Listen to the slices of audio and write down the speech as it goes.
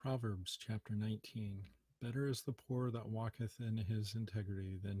Proverbs chapter 19. Better is the poor that walketh in his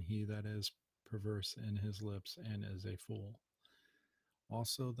integrity than he that is perverse in his lips and is a fool.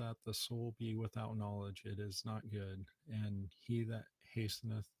 Also, that the soul be without knowledge, it is not good, and he that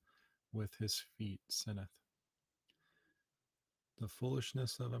hasteneth with his feet sinneth. The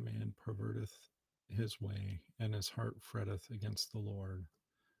foolishness of a man perverteth his way, and his heart fretteth against the Lord.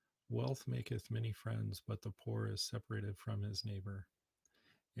 Wealth maketh many friends, but the poor is separated from his neighbor.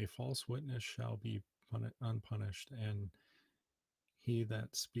 A false witness shall be unpunished, and he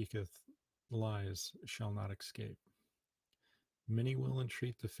that speaketh lies shall not escape. Many will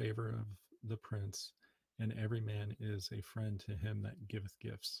entreat the favor of the prince, and every man is a friend to him that giveth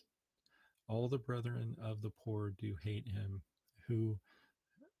gifts. All the brethren of the poor do hate him, who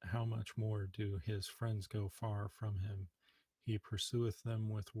how much more do his friends go far from him? He pursueth them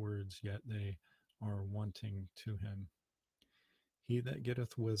with words, yet they are wanting to him. He that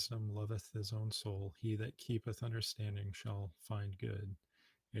getteth wisdom loveth his own soul. He that keepeth understanding shall find good.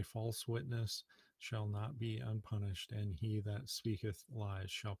 A false witness shall not be unpunished, and he that speaketh lies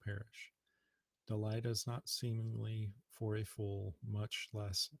shall perish. Delight is not seemingly for a fool, much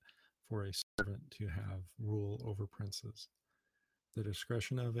less for a servant to have rule over princes. The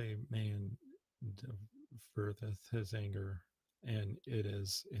discretion of a man diverteth his anger, and it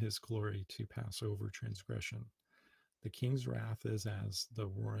is his glory to pass over transgression. The king's wrath is as the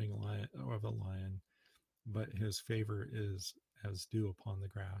roaring lion of a lion, but his favor is as dew upon the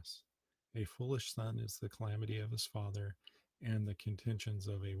grass. A foolish son is the calamity of his father, and the contentions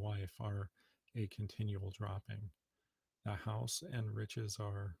of a wife are a continual dropping. The house and riches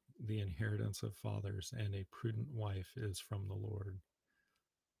are the inheritance of fathers, and a prudent wife is from the Lord.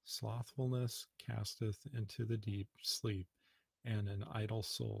 Slothfulness casteth into the deep sleep, and an idle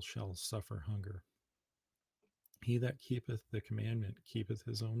soul shall suffer hunger. He that keepeth the commandment keepeth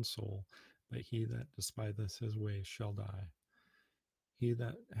his own soul, but he that despiseth his ways shall die. He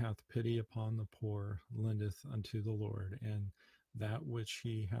that hath pity upon the poor lendeth unto the Lord, and that which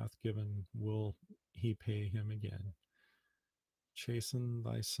he hath given will he pay him again. Chasten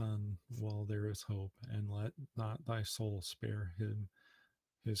thy son while there is hope, and let not thy soul spare him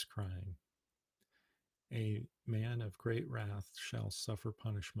his crying. A man of great wrath shall suffer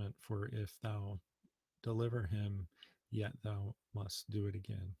punishment, for if thou deliver him, yet thou must do it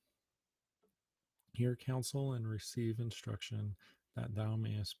again. Hear counsel and receive instruction, that thou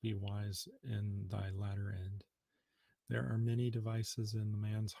mayest be wise in thy latter end. There are many devices in the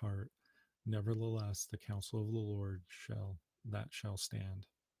man's heart, nevertheless the counsel of the Lord shall stand.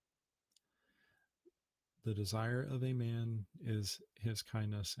 The desire of a man is his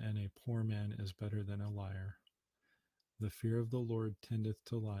kindness, and a poor man is better than a liar. The fear of the Lord tendeth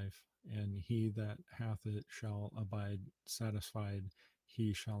to life, and he that hath it shall abide satisfied,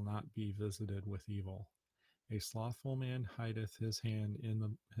 he shall not be visited with evil. A slothful man hideth his hand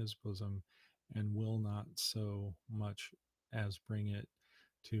in his bosom, and will not so much as bring it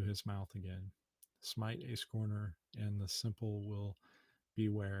to his mouth again. Smite a scorner, and the simple will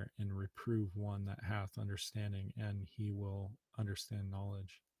beware, and reprove one that hath understanding, and he will understand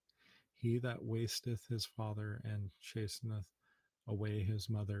knowledge. He that wasteth his father and chasteneth away his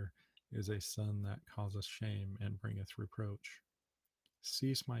mother is a son that causeth shame and bringeth reproach.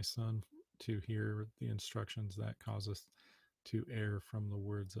 Cease, my son, to hear the instructions that causeth to err from the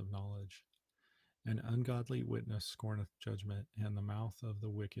words of knowledge. An ungodly witness scorneth judgment, and the mouth of the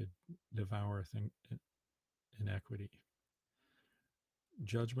wicked devoureth iniquity.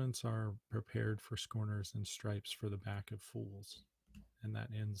 Judgments are prepared for scorners, and stripes for the back of fools. And that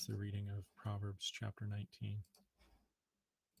ends the reading of Proverbs chapter 19.